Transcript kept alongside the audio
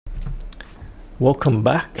Welcome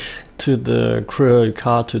back to the Creo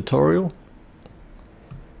Car Tutorial,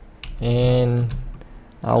 and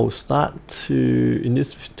in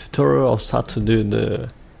this tutorial I'll start to do the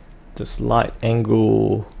slight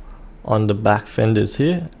angle on the back fenders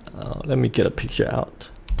here. Let me get a picture out.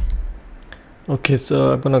 Okay,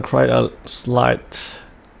 so I'm gonna create a slight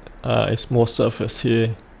small surface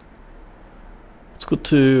here. It's good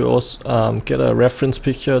to also get a reference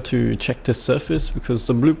picture to check the surface, because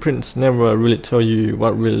the blueprints never really tell you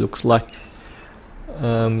what it really looks like.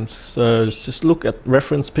 So just look at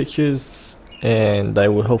reference pictures, and they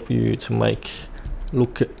will help you to make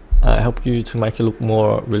it look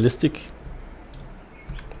more realistic.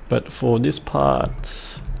 But for this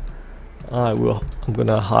part, I'm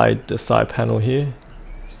gonna hide the side panel here,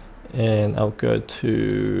 and I'll go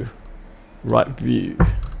to right view.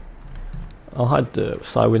 I'll hide the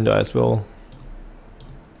side window as well.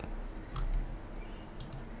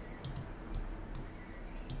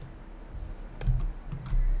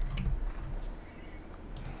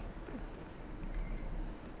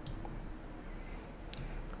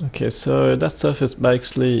 Okay, so that surface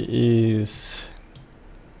basically is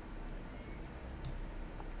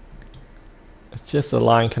just a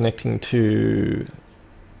line connecting to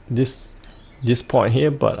this point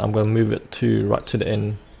here, but I'm going to move it to right to the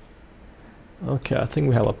end. Okay, I think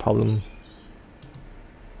we have a problem.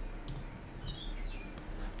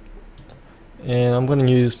 And I'm going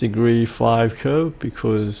to use degree 5 curve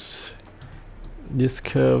because this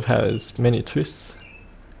curve has many twists.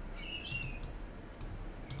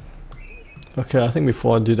 Okay, I think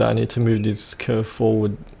before I do that I need to move this curve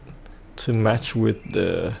forward to match with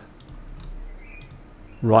the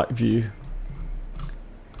right view.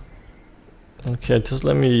 Okay, just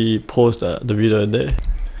let me pause the video there.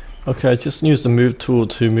 Okay, I just use the move tool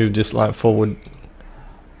to move this line forward,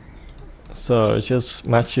 so it just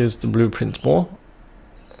matches the blueprint more.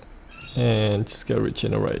 And just go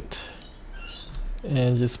regenerate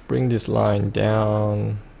and just bring this line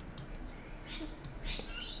down,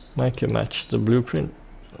 make it match the blueprint,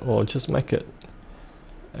 or just make it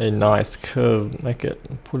a nice curve,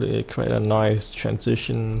 create a nice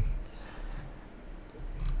transition.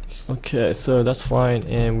 Okay, so that's fine,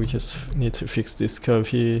 and we just need to fix this curve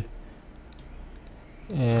here,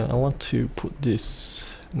 and I want to put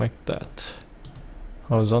this, make that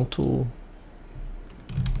horizontal.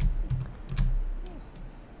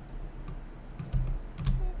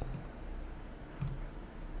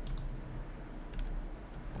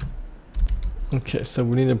 Okay, so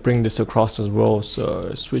we need to bring this across as well,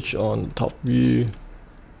 so switch on top view,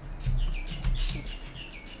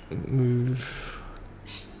 move.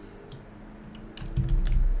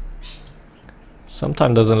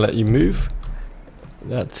 Sometimes doesn't let you move.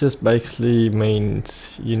 That just basically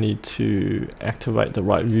means you need to activate the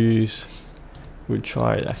right views. We'll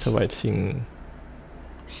try activating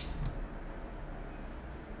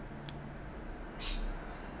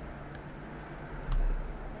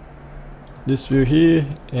this view here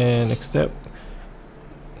and accept.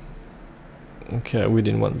 Okay, we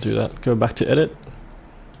didn't want to do that. Go back to edit,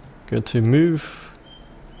 go to move,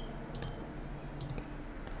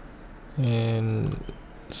 and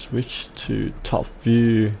switch to top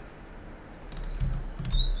view.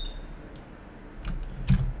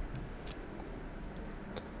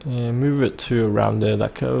 And move it to around there.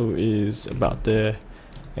 That curve is about there.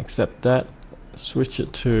 Accept that. Switch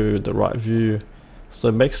it to the right view.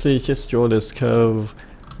 So basically just draw this curve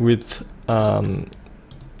with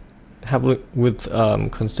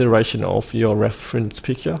consideration of your reference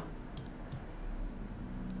picture,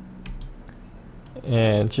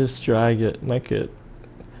 and just drag it, make it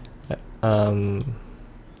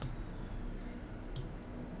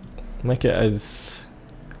as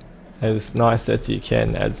nice as you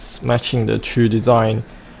can, as matching the true design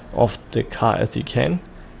of the car as you can.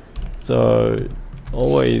 So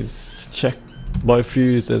always check both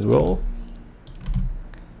views as well.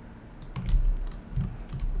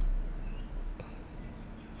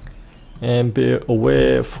 And be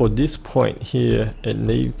aware, for this point here it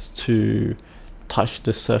needs to touch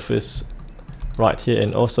the surface right here,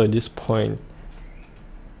 and also this point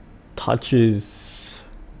touches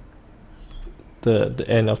the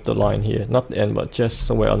end of the line here, not the end but just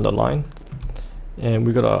somewhere on the line. And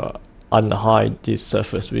we gotta unhide this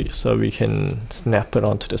surface so we can snap it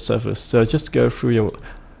onto the surface. So just go through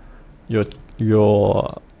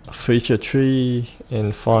your feature tree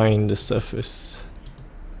and find the surface.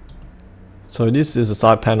 So this is a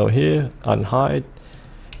side panel here, unhide,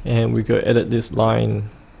 and we go edit this line.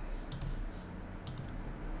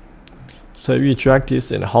 So if you drag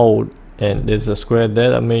this and hold, and there's a square there,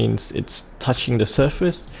 that means it's touching the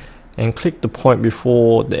surface. and click the point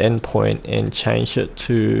before the end point and change it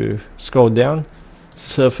to, scroll down,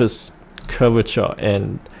 surface curvature,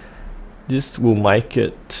 and this will make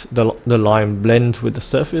it the line blend with the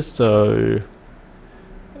surface. So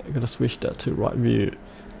I'm gonna switch that to right view,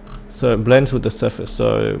 so it blends with the surface,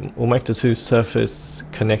 so we'll make the two surfaces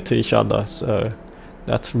connect to each other. So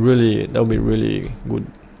that'll be really good.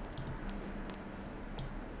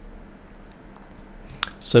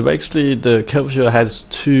 So basically the curvature has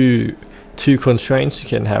two constraints. You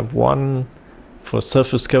can have one for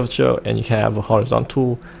surface curvature and you can have a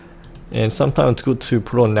horizontal, and sometimes it's good to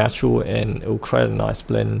put on natural and it will create a nice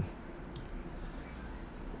blend.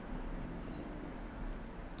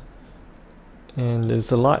 And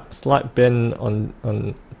there's a slight bend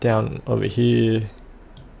on down over here,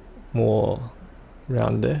 more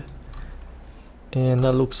around there, and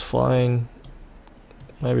that looks fine.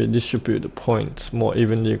 Maybe distribute the points more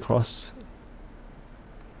evenly across,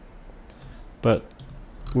 but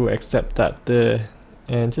we'll accept that there,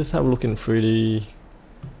 and just have a look in 3D.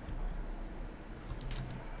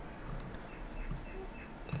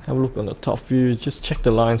 Have a look on the top view, just check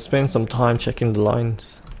the lines, spend some time checking the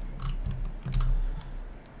lines.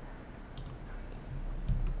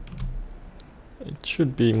 It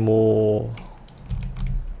should be more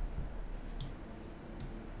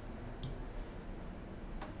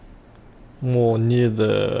near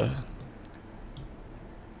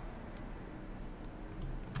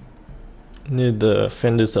the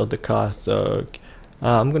fenders of the car. So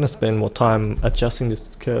I'm gonna spend more time adjusting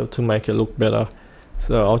this curve to make it look better.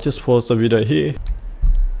 So I'll just pause the video here.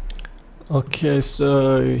 Okay,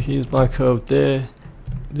 so here's my curve there.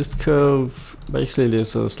 This curve, basically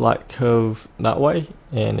there's a slight curve that way,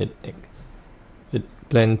 and it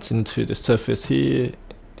blends into the surface here.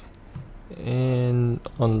 And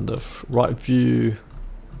on the right view,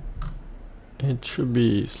 it should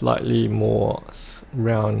be slightly more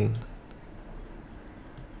round,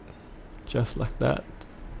 just like that.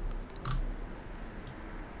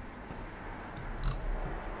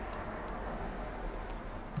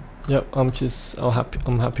 Yep, I'm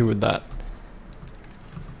happy with that.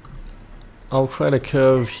 I'll create a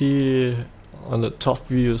curve here on the top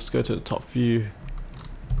view. Let's go to the top view.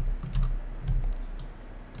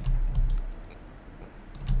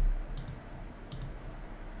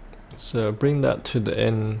 So bring that to the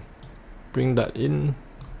end, bring that in,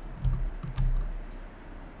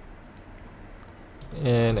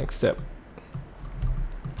 and accept.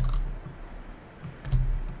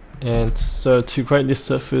 And so to create this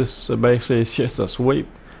surface, so basically it's just a sweep.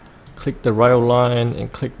 Click the rail line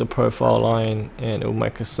and click the profile line, and it will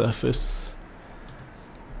make a surface.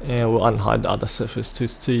 And we'll unhide the other surface to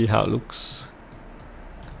see how it looks.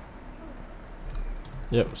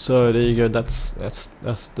 Yep, so there you go, that's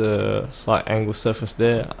the slight angle surface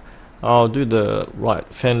there. I'll do the right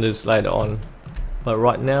fenders later on, but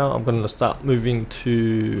right now I'm going to start moving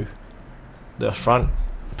to the front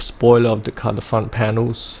spoiler of the car, the front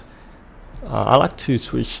panels. I like to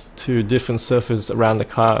switch to different surfaces around the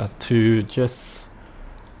car to just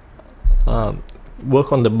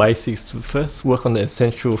work on the basics first, work on the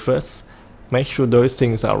essential first, make sure those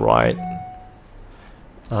things are right,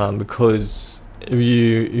 because if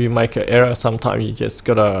you make an error, sometimes you just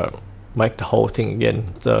gotta make the whole thing again.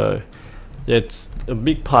 So it's a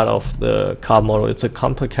big part of the car model. It's a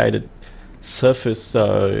complicated surface,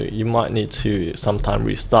 so you might need to sometime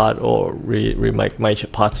restart or remake major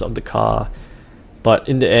parts of the car, but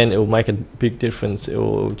in the end it will make a big difference. It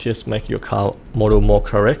will just make your car model more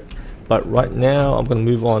correct. But right now I'm going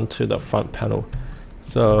to move on to the front panel.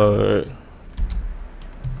 So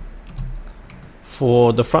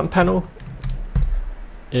for the front panel,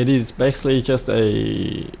 it is basically just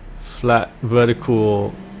a flat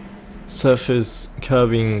vertical surface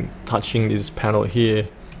curving touching this panel here.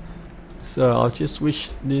 So I'll just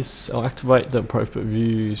switch this, I'll activate the appropriate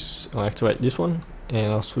views, I'll activate this one,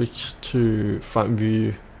 and I'll switch to front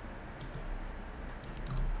view.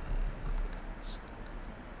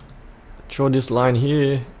 Draw this line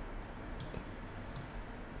here,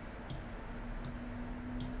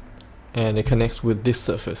 and it connects with this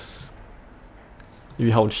surface. If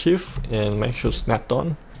you hold shift and make sure it's snapped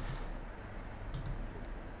on,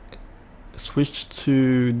 switch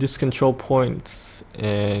to this control points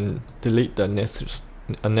and delete the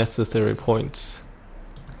unnecessary points.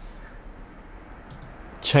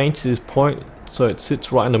 Change this point so it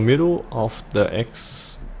sits right in the middle of the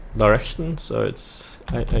X direction, so it's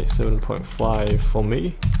 887.5 for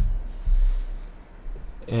me.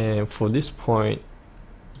 And for this point,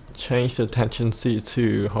 change the tangency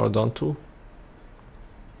to horizontal.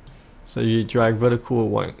 So you drag vertical,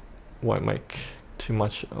 won't make too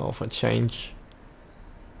much of a change.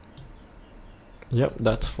 Yep,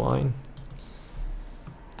 that's fine.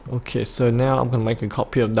 Okay, so now I'm gonna make a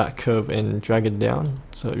copy of that curve and drag it down.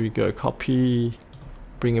 So we go copy,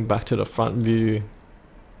 bring it back to the front view.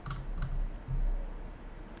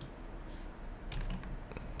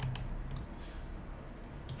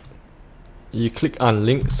 You click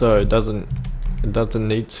unlink, so it doesn't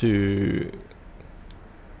need to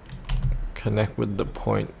connect with the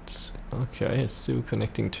points. Okay, it's still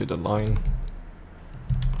connecting to the line.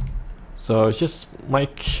 So just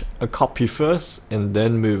make a copy first and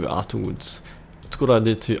then move it afterwards. It's a good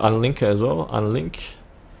idea to unlink it as well. Unlink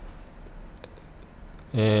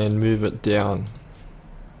and move it down.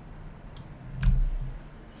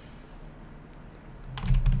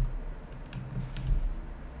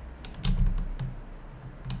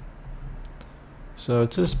 So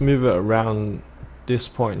just move it around this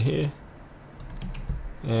point here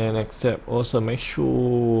and accept. Also make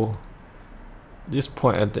sure this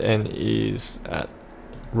point at the end is at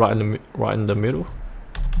right in the middle.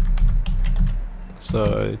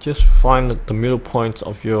 So just find the middle points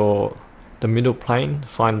of the middle plane,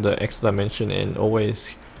 find the X dimension, and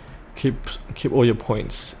always keep all your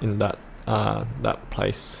points in that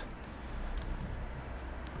place.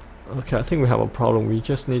 Okay, I think we have a problem. We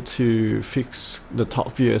just need to fix the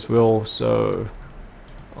top view as well, so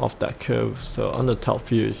of that curve. So on the top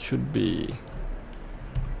view it should be,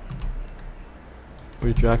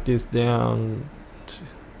 we drag this down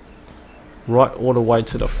right all the way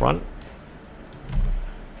to the front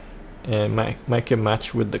and make it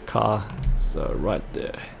match with the car. So right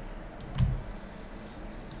there.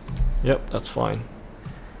 Yep, that's fine.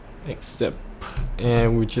 Except,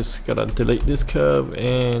 and we just gotta delete this curve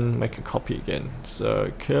and make a copy again.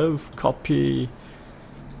 So curve, copy,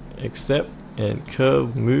 accept, and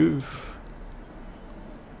curve, move,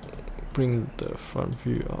 bring the front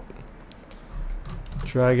view up,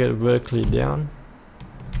 drag it vertically down.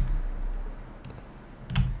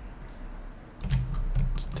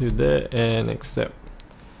 Let's do that and accept,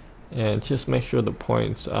 and just make sure the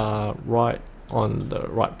points are right on the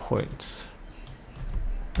right points.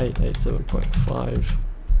 887.5.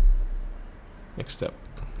 Accept.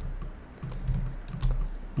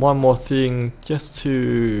 One more thing, just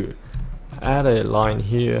to add a line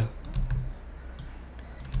here,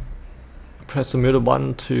 press the middle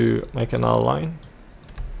button to make another line.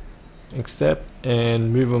 Accept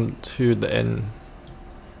and move them to the end.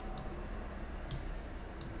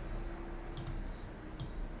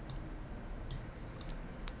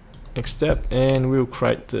 Accept, and we'll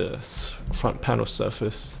create the front panel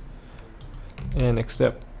surface and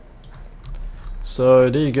accept. So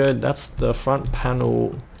there you go, that's the front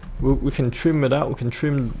panel. We can trim it out, we can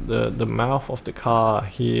trim the mouth of the car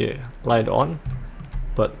here later on,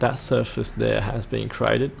 but that surface there has been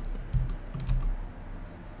created,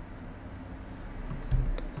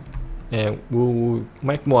 and we'll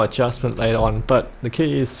make more adjustment later on. But the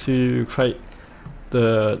key is to create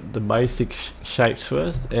the basic shapes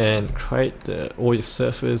first and create all your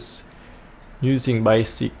surface using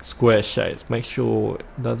basic square shapes. Make sure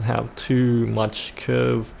it doesn't have too much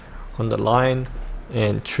curve on the line,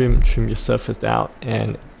 and trim your surface out,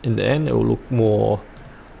 and in the end it will look more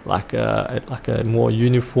like a more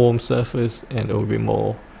uniform surface, and it will be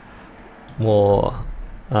more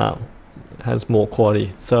has more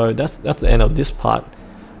quality. So that's the end of this part.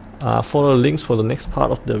 Follow the links for the next part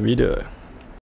of the video.